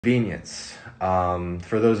Convenience.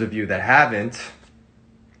 For those of you that haven't,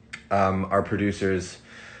 our producers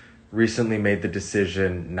recently made the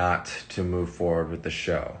decision not to move forward with the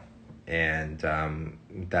show. And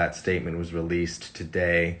that statement was released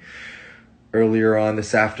today, earlier on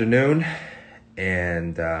this afternoon.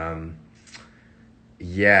 And a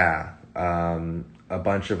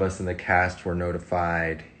bunch of us in the cast were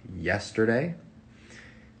notified yesterday,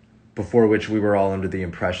 before which we were all under the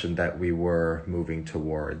impression that we were moving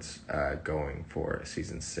towards going for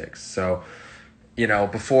season 6. So,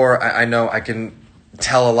 before I know I can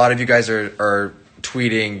tell a lot of you guys are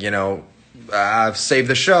tweeting, save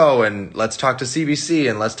the show and let's talk to CBC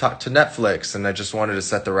and let's talk to Netflix. And I just wanted to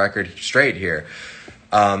set the record straight here.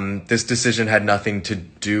 This decision had nothing to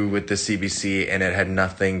do with the CBC and it had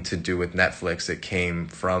nothing to do with Netflix. It came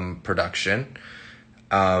from production.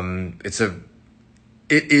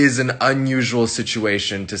 It is an unusual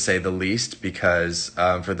situation, to say the least, because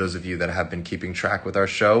for those of you that have been keeping track with our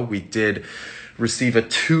show, we did receive a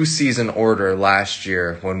 2-season order last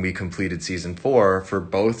year when we completed season 4 for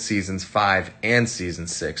both seasons 5 and season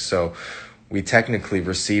 6. So we technically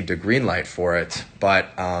received a green light for it, but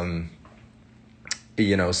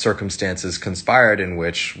circumstances conspired in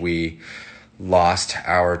which we lost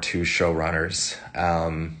our 2 showrunners,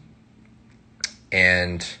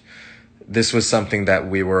 and this was something that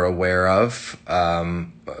we were aware of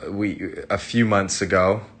a few months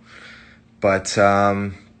ago, but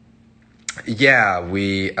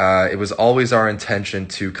it was always our intention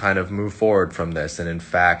to kind of move forward from this, and in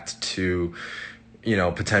fact to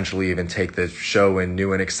potentially even take the show in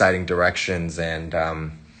new and exciting directions. And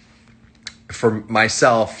for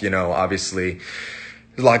myself, obviously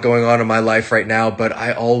there's a lot going on in my life right now, but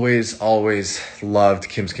I always loved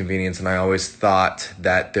Kim's Convenience, and I always thought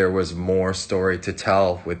that there was more story to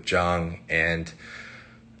tell with Jung, and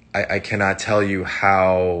I cannot tell you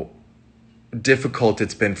how difficult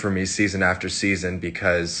it's been for me season after season,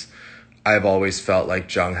 because I've always felt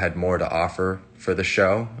like Jung had more to offer for the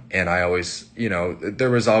show, and I always, there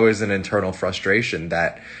was always an internal frustration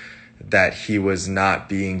that he was not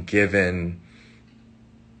being given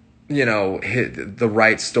the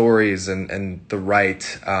right stories and the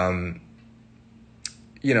right,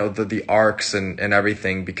 the arcs and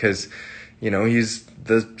everything, because, he's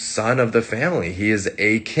the son of the family. He is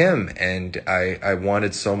a Kim, and I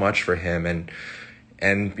wanted so much for him.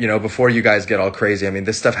 And before you guys get all crazy, I mean,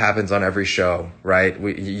 this stuff happens on every show, right?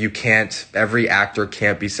 Every actor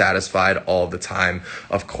can't be satisfied all the time.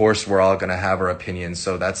 Of course, we're all going to have our opinions.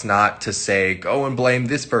 So that's not to say, go and blame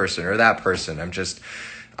this person or that person. I'm just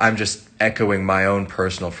echoing my own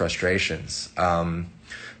personal frustrations. That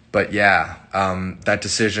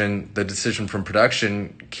decision, the decision from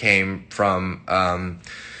production, came from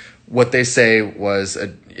what they say was,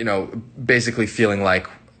 basically feeling like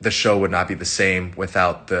the show would not be the same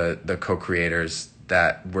without the co-creators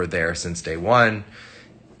that were there since day one.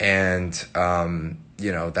 And,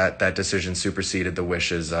 that decision superseded the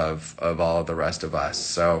wishes of all of the rest of us.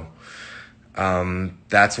 So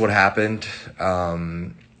that's what happened.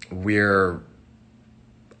 We're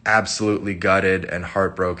absolutely gutted and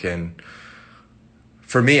heartbroken.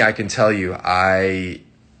 For me, I can tell you, I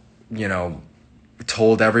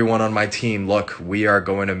told everyone on my team, look, we are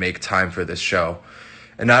going to make time for this show.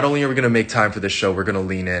 And not only are we going to make time for this show, we're going to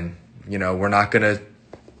lean in. We're not going to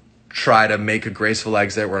try to make a graceful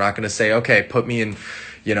exit. We're not going to say, okay, put me in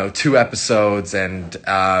 2 episodes and,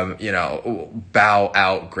 bow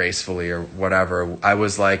out gracefully or whatever. I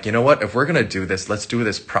was like, you know what, if we're going to do this, let's do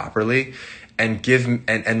this properly and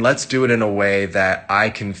let's do it in a way that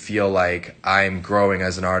I can feel like I'm growing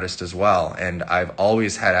as an artist as well. And I've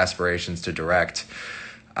always had aspirations to direct.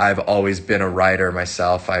 I've always been a writer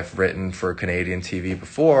myself. I've written for Canadian TV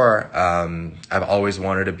before. I've always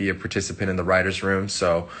wanted to be a participant in the writer's room.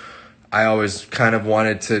 So I always kind of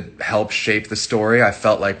wanted to help shape the story. I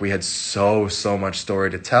felt like we had so much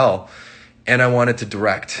story to tell, and I wanted to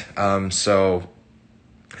direct. So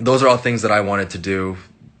those are all things that I wanted to do.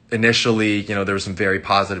 Initially, there were some very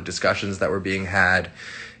positive discussions that were being had.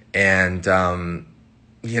 And,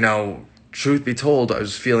 truth be told, I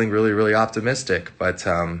was feeling really, really optimistic. But,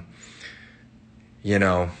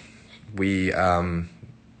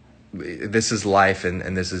 this is life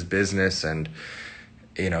and this is business. And,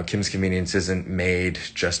 Kim's Convenience isn't made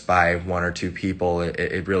just by 1 or 2 people.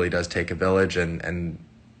 It really does take a village. And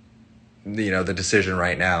the decision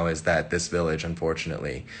right now is that this village,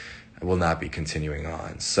 unfortunately, will not be continuing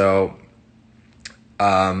on. So,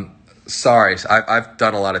 sorry, I've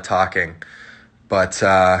done a lot of talking, but,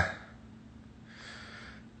 I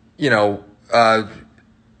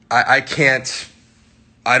can't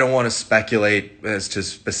I don't want to speculate as to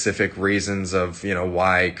specific reasons of,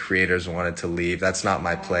 why creators wanted to leave. That's not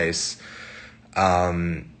my place.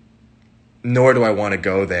 Nor do I want to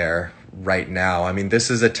go there right now. I mean,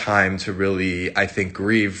 this is a time to really, I think,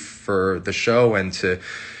 grieve for the show and to,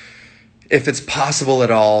 if it's possible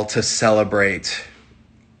at all, to celebrate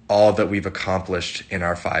all that we've accomplished in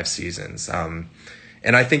our 5 seasons. And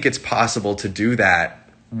I think it's possible to do that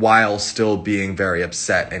while still being very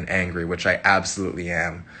upset and angry, which I absolutely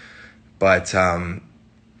am. But,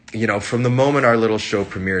 from the moment our little show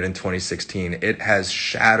premiered in 2016, it has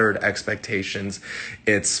shattered expectations.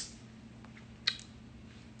 It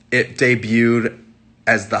debuted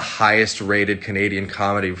as the highest rated Canadian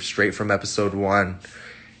comedy straight from episode 1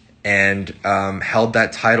 and held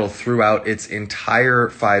that title throughout its entire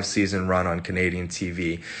 5-season run on Canadian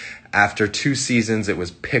TV. After 2 seasons, it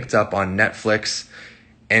was picked up on Netflix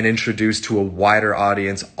and introduced to a wider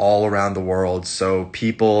audience all around the world. So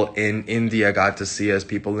people in India got to see us,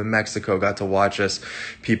 people in Mexico got to watch us,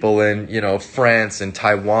 people in, France and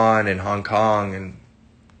Taiwan and Hong Kong and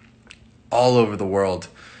all over the world,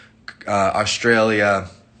 Australia,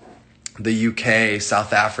 the UK,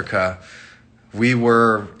 South Africa. We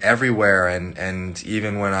were everywhere. And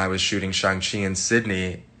even when I was shooting Shang-Chi in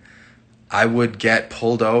Sydney, I would get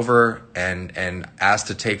pulled over and asked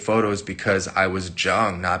to take photos because I was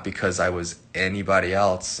Jung, not because I was anybody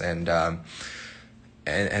else. And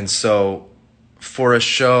so for a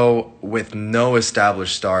show with no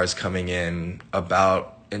established stars coming in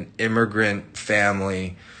about an immigrant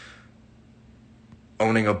family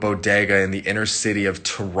owning a bodega in the inner city of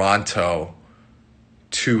Toronto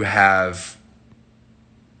to have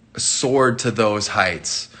soared to those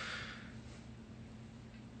heights,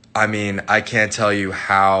 I mean, I can't tell you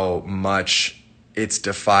how much it's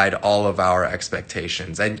defied all of our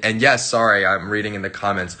expectations. And yes, sorry, I'm reading in the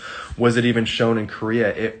comments, was it even shown in Korea?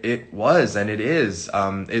 It was, and it is.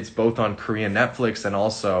 It's both on Korean Netflix and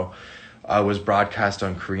also was broadcast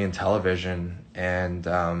on Korean television. And,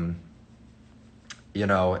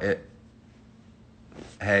 it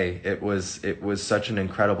was such an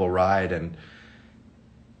incredible ride. And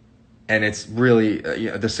it's really,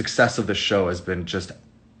 the success of the show has been just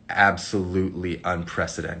absolutely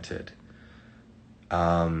unprecedented.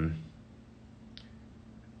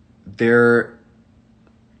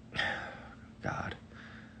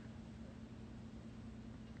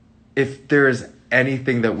 If there is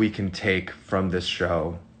anything that we can take from this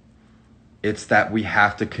show, it's that we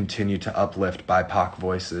have to continue to uplift BIPOC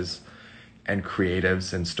voices and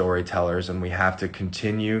creatives and storytellers, and we have to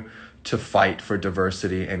continue to fight for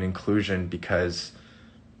diversity and inclusion, because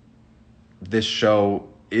this show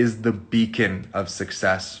is the beacon of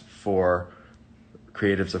success for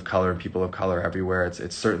creatives of color and people of color everywhere.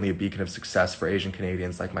 It's certainly a beacon of success for Asian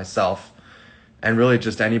Canadians like myself, and really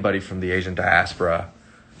just anybody from the Asian diaspora.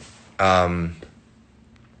 And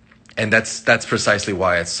that's precisely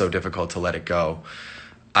why it's so difficult to let it go.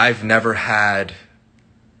 I've never had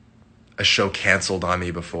a show canceled on me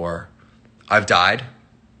before. I've died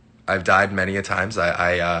many a times.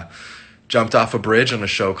 I jumped off a bridge on a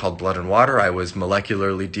show called Blood and Water. I was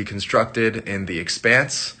molecularly deconstructed in The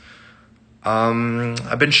Expanse.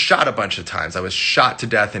 I've been shot a bunch of times. I was shot to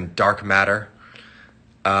death in Dark Matter.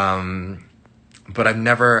 But I've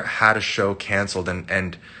never had a show canceled.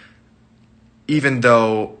 And even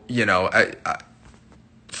though,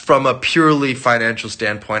 from a purely financial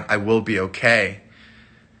standpoint, I will be okay,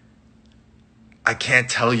 I can't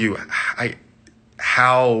tell you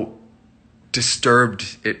how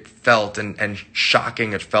disturbed it felt and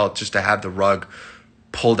shocking it felt just to have the rug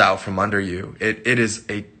pulled out from under you. It is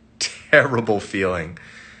a terrible feeling.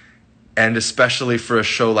 And especially for a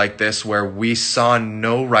show like this where we saw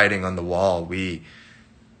no writing on the wall. We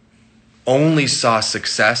only saw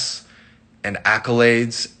success and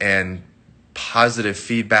accolades and positive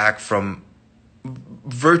feedback from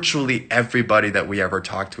virtually everybody that we ever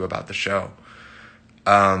talked to about the show.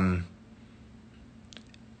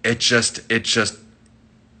 It just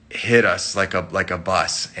hit us like a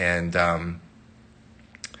bus, and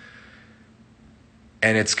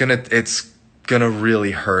it's gonna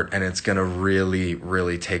really hurt, and it's gonna really,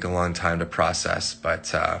 really take a long time to process. But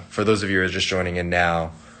for those of you who are just joining in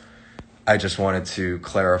now, I just wanted to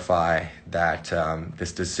clarify that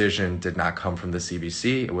this decision did not come from the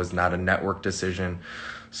CBC. It was not a network decision,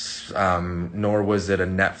 nor was it a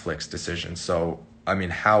Netflix decision. So, I mean,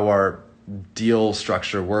 how our deal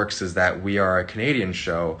structure works is that we are a Canadian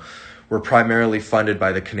show. We're primarily funded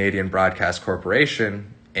by the Canadian Broadcast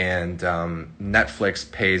Corporation, and Netflix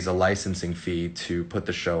pays a licensing fee to put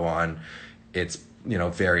the show on its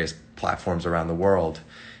various platforms around the world.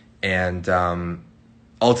 And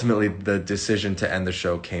ultimately the decision to end the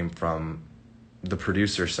show came from the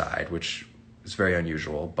producer side, which is very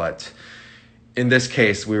unusual. But in this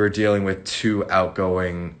case, we were dealing with two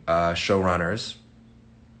outgoing showrunners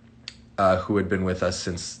who had been with us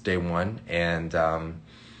since day one. And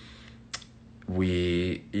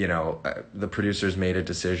the producers made a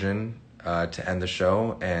decision to end the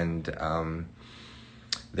show, and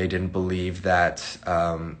they didn't believe that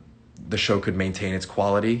the show could maintain its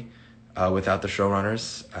quality without the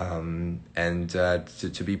showrunners.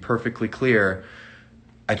 To be perfectly clear,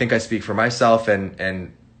 I think I speak for myself,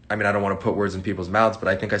 and I mean, I don't want to put words in people's mouths, but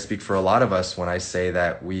I think I speak for a lot of us when I say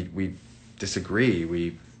that we disagree.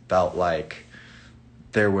 We felt like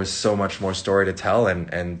there was so much more story to tell,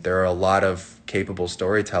 and there are a lot of capable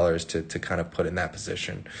storytellers to kind of put in that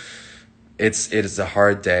position. It is a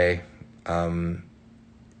hard day. I'm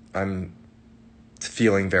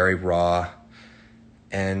feeling very raw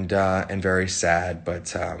and very sad,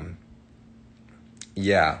 but I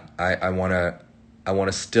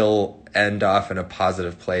want to still end off in a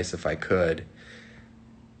positive place if I could,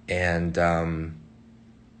 and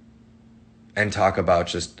talk about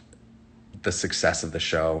just the success of the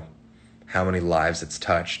show, how many lives it's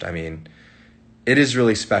touched. I mean, it is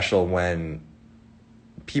really special when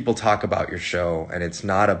people talk about your show, and it's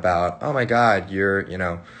not about, oh my God,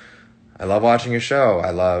 I love watching your show. I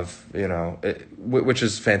love, which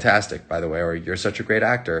is fantastic, by the way, or you're such a great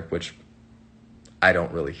actor, which I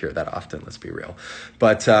don't really hear that often, let's be real.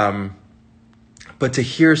 But to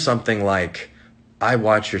hear something like, I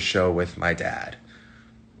watch your show with my dad,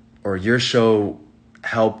 or your show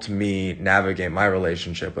helped me navigate my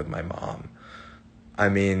relationship with my mom. I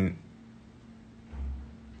mean,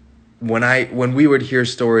 when we would hear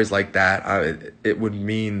stories like that, it would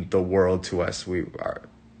mean the world to us.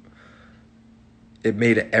 It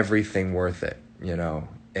made everything worth it,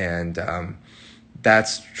 and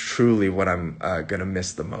that's truly what I'm gonna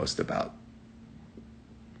miss the most about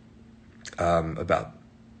the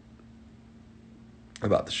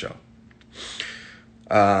show.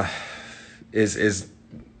 Is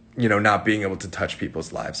not being able to touch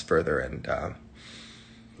people's lives further, and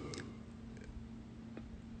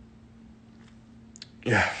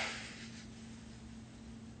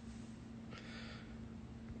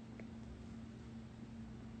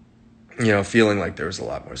feeling like there was a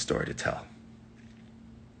lot more story to tell.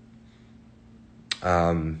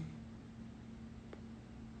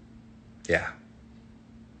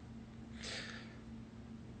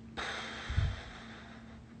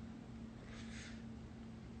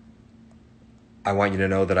 I want you to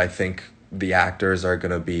know that I think the actors are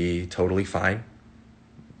going to be totally fine.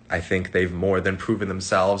 I think they've more than proven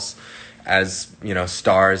themselves as,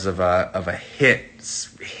 stars of a hit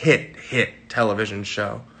television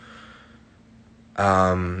show.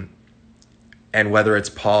 And whether it's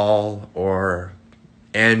Paul or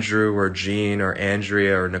Andrew or Jean or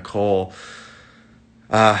Andrea or Nicole,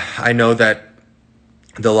 I know that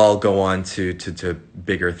they'll all go on to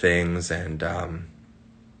bigger things, and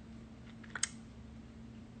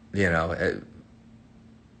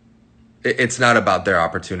it's not about their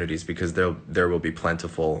opportunities, because there will be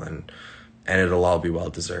plentiful, and it'll all be well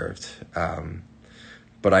deserved.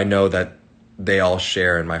 But I know that they all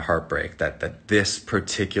share in my heartbreak that this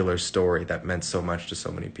particular story that meant so much to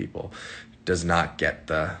so many people does not get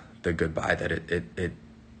the goodbye that it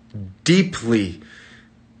deeply,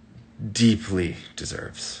 deeply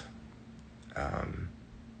deserves.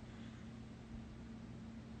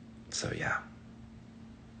 So yeah.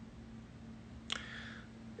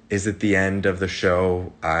 Is it the end of the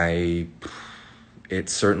show? It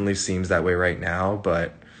certainly seems that way right now,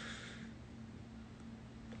 but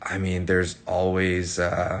I mean, there's always,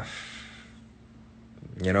 who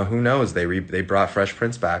knows? They brought Fresh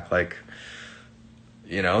Prince back, they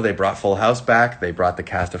brought Full House back. They brought the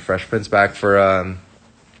cast of Fresh Prince back for a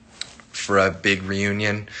big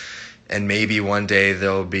reunion, and maybe one day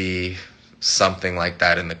there'll be something like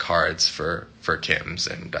that in the cards for Kim's,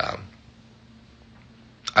 and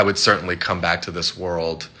I would certainly come back to this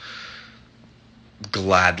world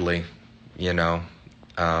gladly,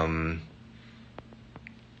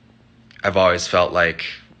 I've always felt like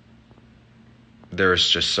there's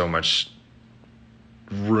just so much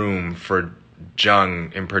room for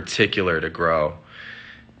Jung in particular to grow.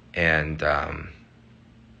 And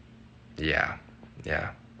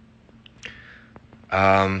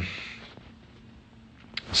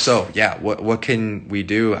So yeah, what can we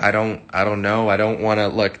do? I don't know. I don't want to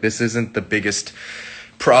look. This isn't the biggest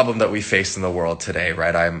problem that we face in the world today,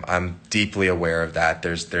 right? I'm deeply aware of that.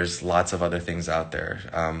 There's lots of other things out there.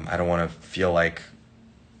 I don't want to feel like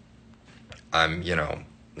I'm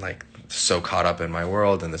like so caught up in my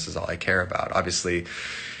world and this is all I care about. Obviously,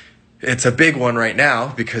 it's a big one right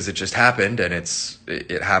now because it just happened and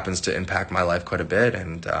it happens to impact my life quite a bit,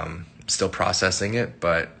 and still processing it.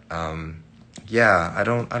 But yeah, I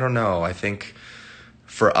don't know. I think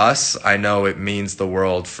for us, I know it means the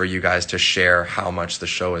world for you guys to share how much the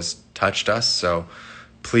show has touched us. So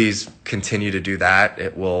please continue to do that.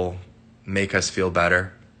 It will make us feel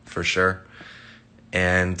better for sure.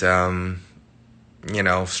 And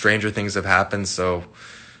stranger things have happened, so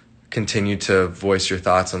continue to voice your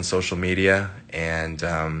thoughts on social media. And,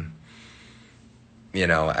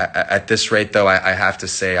 at this rate, though, I have to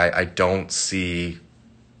say I don't see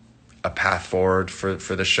a path forward for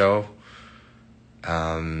the show.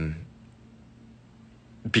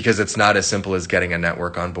 Because it's not as simple as getting a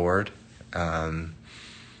network on board.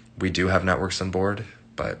 We do have networks on board,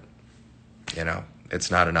 but,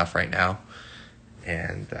 it's not enough right now.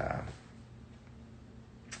 And,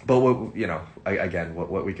 but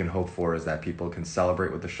what we can hope for is that people can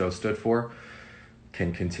celebrate what the show stood for,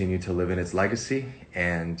 can continue to live in its legacy.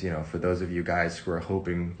 And, for those of you guys who are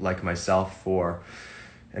hoping, like myself, for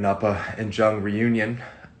an Uppa and Jung reunion,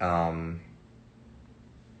 and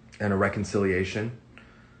a reconciliation,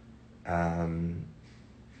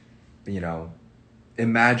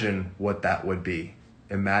 imagine what that would be.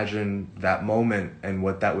 Imagine that moment and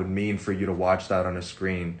what that would mean for you to watch that on a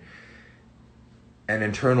screen and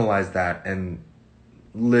internalize that and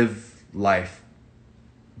live life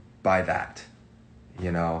by that.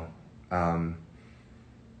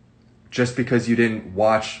 Just because you didn't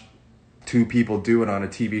watch two people do it on a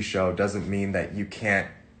TV show doesn't mean that you can't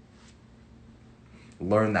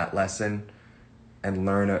learn that lesson and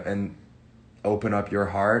learn and open up your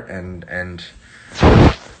heart and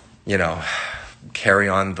carry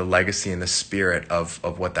on the legacy and the spirit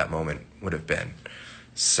of what that moment would have been.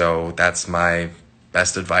 So that's my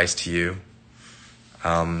best advice to you.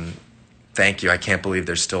 Thank you. I can't believe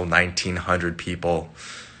there's still 1,900 people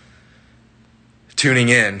tuning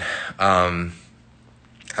in. I'm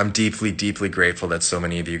deeply, deeply grateful that so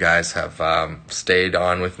many of you guys have stayed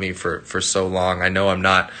on with me for so long. I know I'm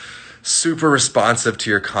not super responsive to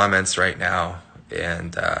your comments right now.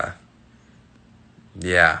 And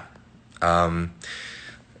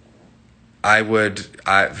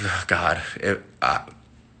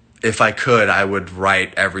if I could, I would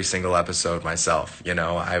write every single episode myself.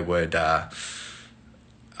 I would,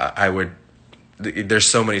 there's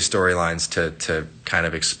so many storylines to kind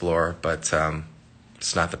of explore, but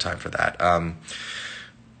it's not the time for that.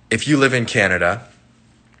 If you live in Canada,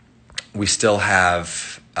 we still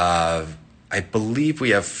have, I believe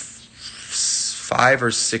we have 5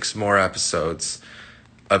 or 6 more episodes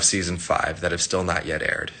of season 5 that have still not yet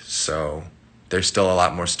aired. So there's still a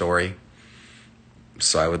lot more story.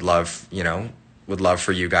 So I would love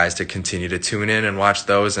for you guys to continue to tune in and watch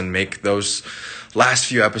those and make those last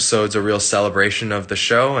few episodes a real celebration of the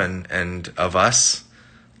show and of us.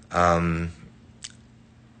 And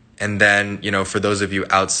then, for those of you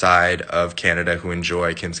outside of Canada who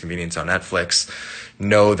enjoy Kim's Convenience on Netflix,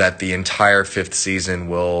 know that the entire 5th season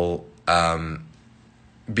will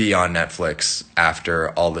be on Netflix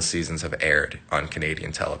after all the seasons have aired on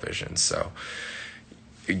Canadian television. So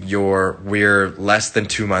we're less than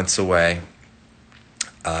 2 months away.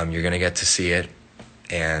 You're going to get to see it.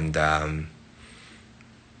 And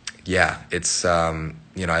it's,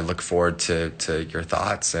 I look forward to your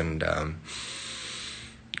thoughts. And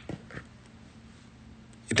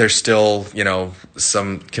there's still,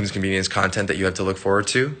 some Kim's Convenience content that you have to look forward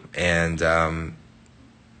to. And,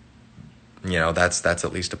 that's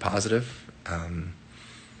at least a positive.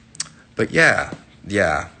 But yeah,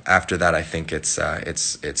 after that, I think it's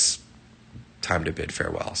time to bid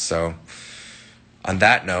farewell. So on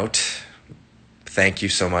that note, thank you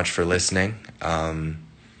so much for listening.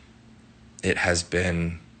 It has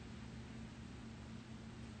been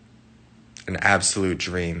an absolute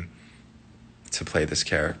dream to play this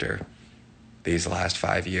character these last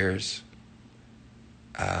 5 years.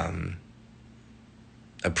 A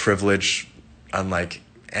privilege unlike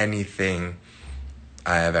anything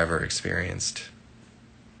I have ever experienced.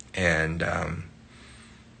 And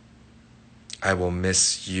I will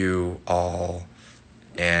miss you all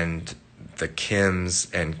and the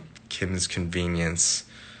Kims and Kim's Convenience,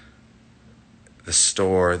 the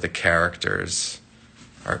store, the characters,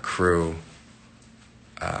 our crew,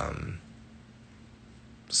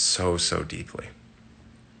 so deeply.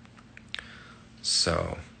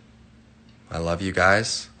 So, I love you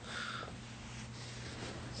guys.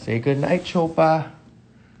 Say goodnight, Chopa.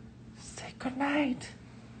 Say goodnight.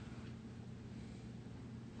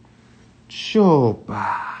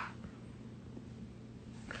 Chopa.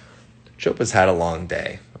 Chopa's had a long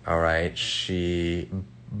day, all right? She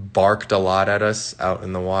barked a lot at us out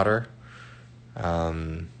in the water.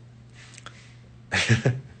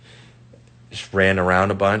 Just ran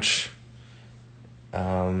around a bunch.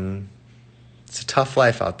 It's a tough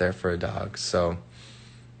life out there for a dog, so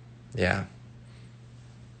yeah.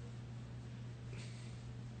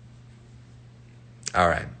 All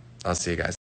right, I'll see you guys.